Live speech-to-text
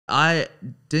I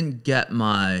didn't get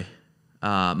my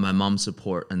my mom's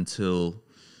support until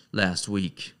last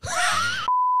week.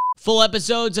 Full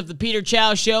episodes of The Peter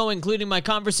Chow Show, including my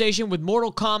conversation with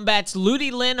Mortal Kombat's Ludi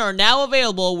Lin, are now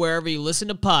available wherever you listen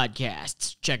to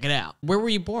podcasts. Check it out. Where were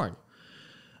you born?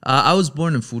 I was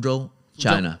born in Fuzhou,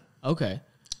 China. Okay.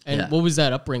 And what was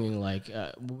that upbringing like?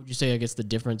 What would you say, I guess, the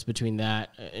difference between that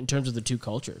in terms of the two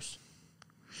cultures?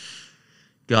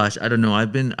 Gosh, I don't know.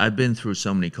 I've been through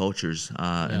so many cultures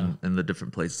in the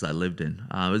different places I lived in.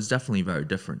 It was definitely very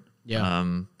different. Yeah.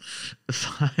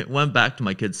 If I went back to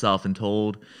my kid self and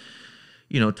told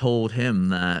him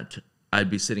that I'd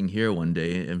be sitting here one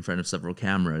day in front of several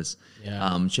cameras,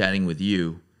 chatting with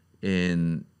you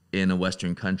in a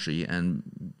Western country and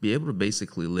be able to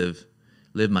basically live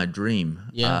my dream.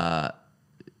 Yeah.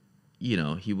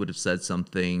 He would have said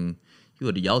something. He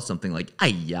would have yelled something like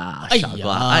 "Ayya,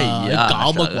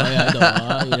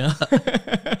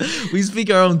 We speak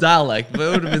our own dialect, but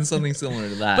it would have been something similar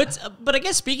to that. But I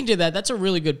guess speaking to that, that's a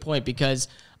really good point, because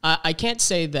I can't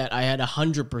say that I had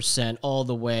 100% all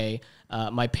the way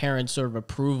my parents' sort of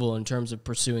approval in terms of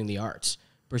pursuing the arts,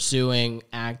 pursuing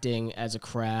acting as a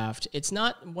craft. It's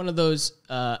not one of those,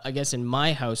 I guess, in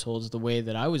my households, the way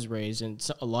that I was raised, and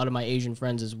a lot of my Asian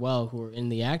friends as well who are in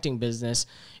the acting business,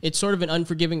 it's sort of an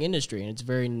unforgiving industry, and it's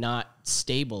very not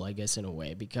stable, I guess, in a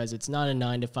way, because it's not a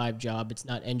 9-to-5 job, it's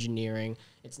not engineering,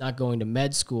 it's not going to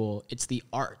med school, it's the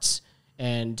arts.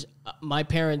 And my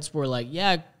parents were like,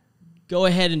 yeah, go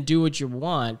ahead and do what you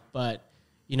want, but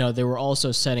they were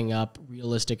also setting up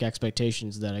realistic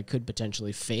expectations that I could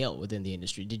potentially fail within the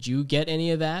industry. Did you get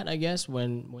any of that, I guess,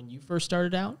 when you first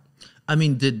started out? I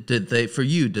mean, did they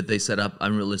set up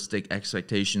unrealistic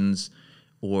expectations,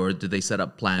 or did they set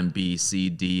up plan B, C,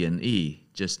 D, and E,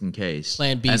 just in case?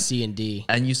 Plan B, C, and D.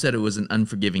 And you said it was an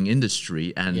unforgiving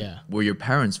industry, and were your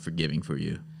parents forgiving for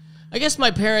you? I guess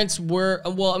my parents were,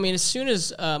 as soon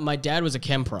as my dad was a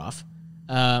chem prof,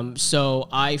 so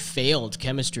I failed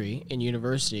chemistry in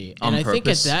university, and I think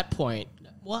at that point,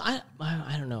 I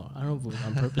don't know. I don't know if it was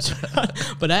on purpose or not,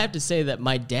 but I have to say that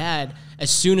my dad,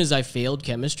 as soon as I failed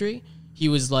chemistry, he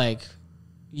was like,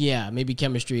 yeah, maybe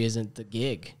chemistry isn't the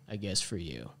gig, I guess, for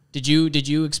you. Did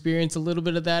you experience a little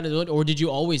bit of that, or did you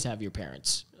always have your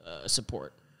parents'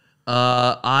 support?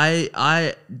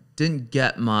 I didn't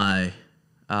get my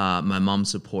my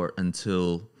mom's support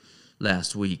until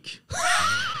last week.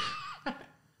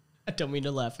 I don't mean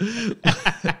to laugh.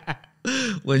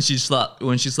 when she saw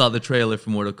the trailer for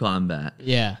Mortal Kombat.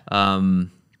 Yeah. And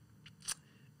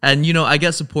I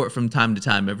get support from time to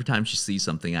time. Every time she sees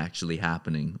something actually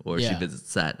happening, or she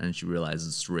visits set and she realizes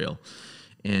it's real.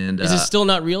 And is it still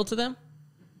not real to them,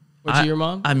 or to your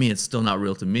mom? I mean, it's still not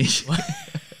real to me.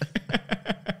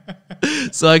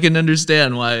 So I can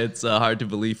understand why it's hard to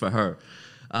believe for her.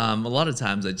 A lot of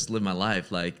times I just live my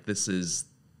life like this is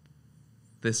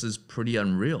pretty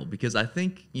unreal, because I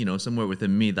think, somewhere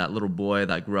within me, that little boy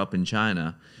that grew up in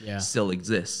China still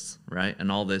exists, right?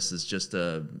 And all this is just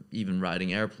even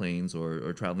riding airplanes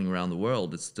or traveling around the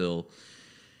world. It's still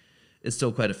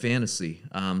quite a fantasy.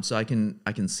 So I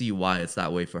can see why it's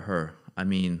that way for her. I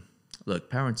mean, look,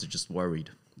 parents are just worried.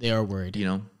 They are worried.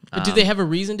 But do they have a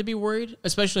reason to be worried?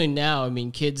 Especially now, I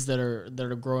mean, kids that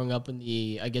are growing up in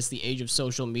the age of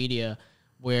social media,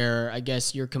 where I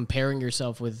guess you're comparing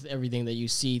yourself with everything that you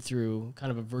see through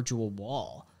kind of a virtual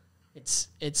wall. It's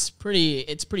pretty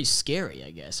scary,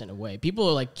 I guess, in a way.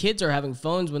 Kids are having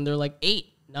phones when they're like 8,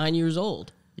 9 years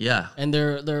old. Yeah. And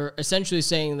they're essentially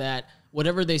saying that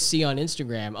whatever they see on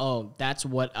Instagram, oh, that's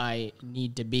what I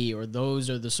need to be, or those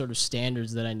are the sort of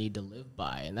standards that I need to live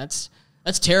by. And that's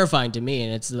terrifying to me,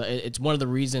 and it's one of the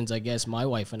reasons I guess my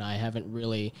wife and I haven't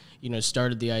really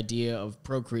started the idea of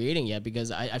procreating yet,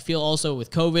 because I feel also with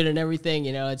COVID and everything,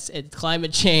 it's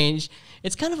climate change,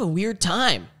 it's kind of a weird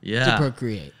time to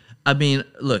procreate. I mean,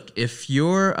 look, if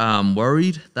you're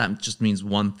worried, that just means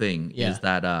one thing, is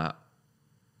that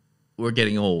we're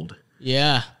getting old.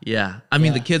 Yeah. I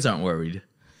mean, the kids aren't worried.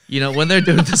 When they're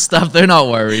doing this stuff, they're not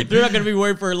worried. They're not going to be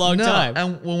worried for a long time.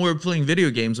 And when we were playing video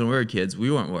games when we were kids,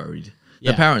 we weren't worried.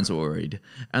 The parents were worried,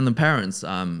 and the parents,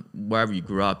 wherever you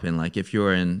grew up in, like if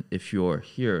you're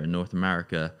here in North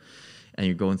America, and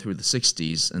you're going through the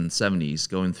 '60s and '70s,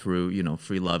 going through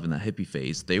free love and that hippie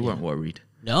phase, they weren't worried.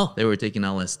 No, they were taking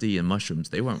LSD and mushrooms.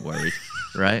 They weren't worried,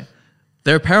 right?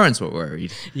 Their parents were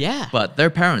worried. Yeah, but their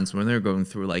parents, when they were going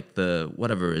through like the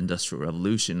whatever industrial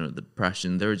revolution or the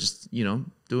depression, they were just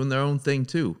doing their own thing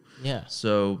too. Yeah.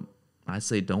 So I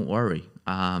say, don't worry.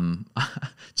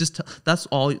 That's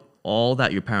all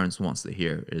that your parents wants to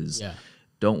hear is,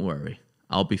 don't worry,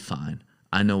 I'll be fine.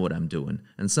 I know what I'm doing.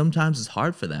 And sometimes it's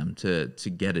hard for them to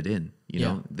get it in. You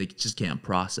know, they just can't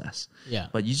process. Yeah.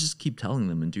 But you just keep telling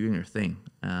them and doing your thing.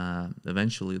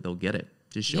 Eventually they'll get it.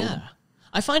 Just show them.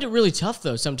 I find it really tough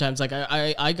though sometimes. Like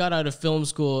I got out of film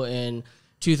school in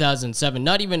 2007,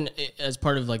 not even as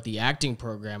part of like the acting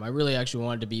program. I really actually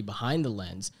wanted to be behind the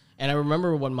lens. And I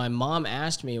remember when my mom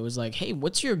asked me, it was like, hey,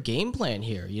 what's your game plan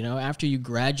here? You know, after you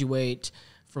graduate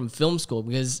from film school,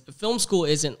 because film school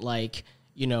isn't like,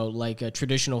 you know, like a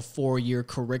traditional 4-year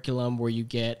curriculum where you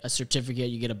get a certificate,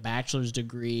 you get a bachelor's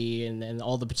degree, and then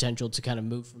all the potential to kind of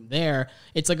move from there.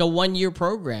 It's like a 1-year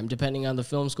program, depending on the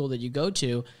film school that you go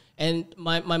to. And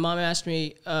my mom asked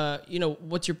me, you know,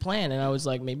 what's your plan? And I was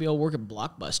like, maybe I'll work at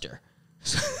Blockbuster.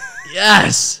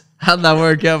 Yes! How'd that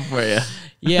work out for you?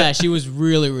 Yeah, she was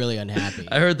really, really unhappy.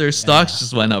 I heard their stocks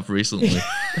just went up recently.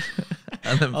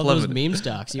 And then all those meme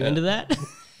stocks. You into that?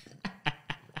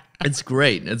 It's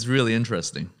great. It's really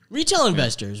interesting. Retail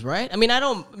investors, right? I mean, I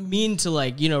don't mean to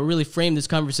like, you know, really frame this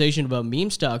conversation about meme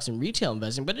stocks and retail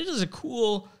investing, but it is a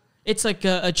cool, it's like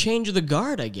a change of the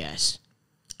guard, I guess.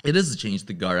 It is a change of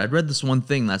the guard. I'd read this one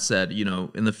thing that said, you know,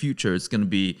 in the future, it's going to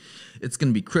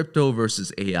be crypto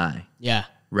versus AI. Yeah.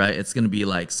 Right? It's going to be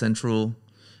like central,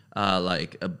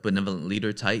 like a benevolent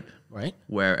leader type. Right.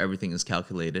 Where everything is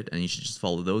calculated and you should just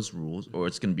follow those rules, or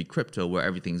it's going to be crypto where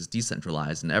everything's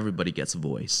decentralized and everybody gets a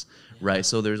voice, right?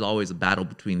 So there's always a battle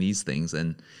between these things,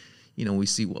 and you know, we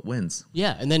see what wins.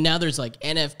 Yeah, and then now there's like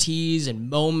NFTs and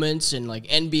moments and like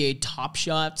NBA Top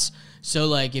Shots. So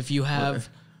like if you have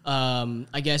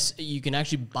I guess you can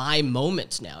actually buy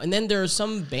moments now. And then there are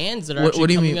some bands that are what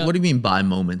do you mean? What do you mean buy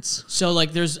moments? So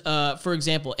like there's for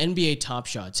example, NBA Top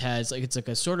Shots has like, it's like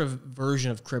a sort of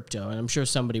version of crypto, and I'm sure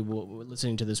somebody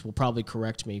listening to this will probably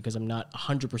correct me because I'm not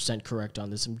 100% correct on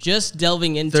this. I'm just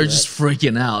delving into They're just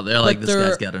freaking out. They're like, this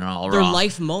guy's getting it all wrong. They're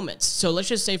life moments. So let's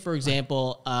just say, for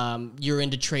example, you're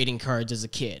into trading cards as a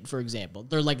kid, for example.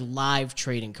 They're like live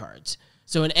trading cards.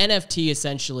 So an NFT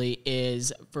essentially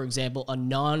is, for example, a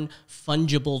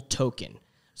non-fungible token.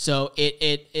 So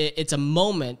it's a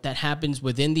moment that happens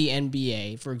within the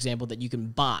NBA, for example, that you can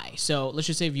buy. So let's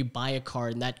just say if you buy a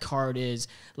card, and that card is,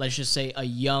 let's just say, a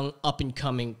young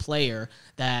up-and-coming player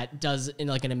that does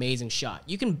like an amazing shot.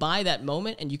 You can buy that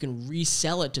moment and you can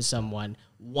resell it to someone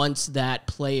once that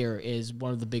player is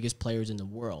one of the biggest players in the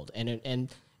world. And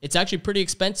it's actually pretty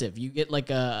expensive. You get like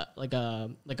a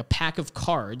pack of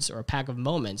cards or a pack of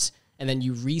moments, and then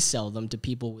you resell them to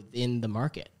people within the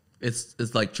market.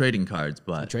 It's like trading cards,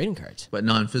 but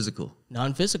non-physical.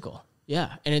 Non-physical,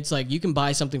 yeah. And it's like you can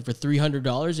buy something for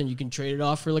 $300 and you can trade it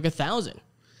off for like $1,000.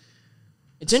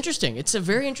 It's interesting. It's a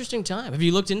very interesting time. Have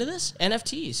you looked into this?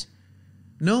 NFTs?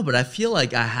 No, but I feel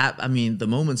like I have. I mean, the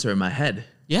moments are in my head.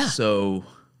 Yeah. So,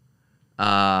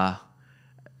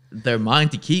 they're mine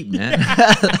to keep, man.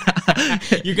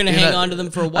 You're going to hang on to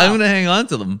them for a while. I'm going to hang on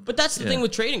to them. But that's the thing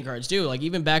with trading cards, too. Like,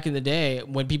 even back in the day,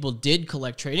 when people did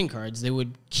collect trading cards, they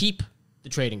would keep the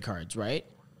trading cards, right?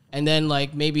 And then,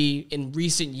 like, maybe in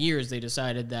recent years, they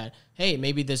decided that, hey,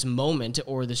 maybe this moment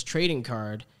or this trading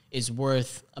card is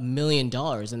worth $1 million,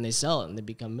 and they sell it, and they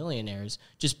become millionaires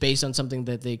just based on something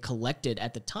that they collected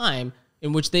at the time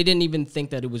in which they didn't even think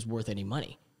that it was worth any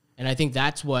money. And I think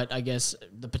that's what, I guess,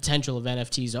 the potential of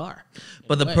NFTs are.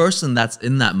 But the person that's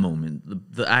in that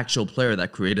moment, the actual player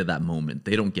that created that moment,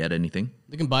 they don't get anything.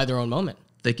 They can buy their own moment.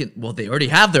 They can. Well, they already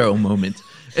have their own moment.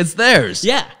 It's theirs.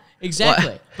 Yeah,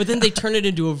 exactly. But then they turn it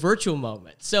into a virtual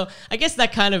moment. So I guess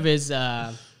that kind of is,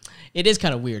 it is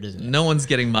kind of weird, isn't it? No one's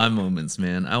getting my moments,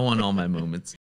 man. I want all my moments.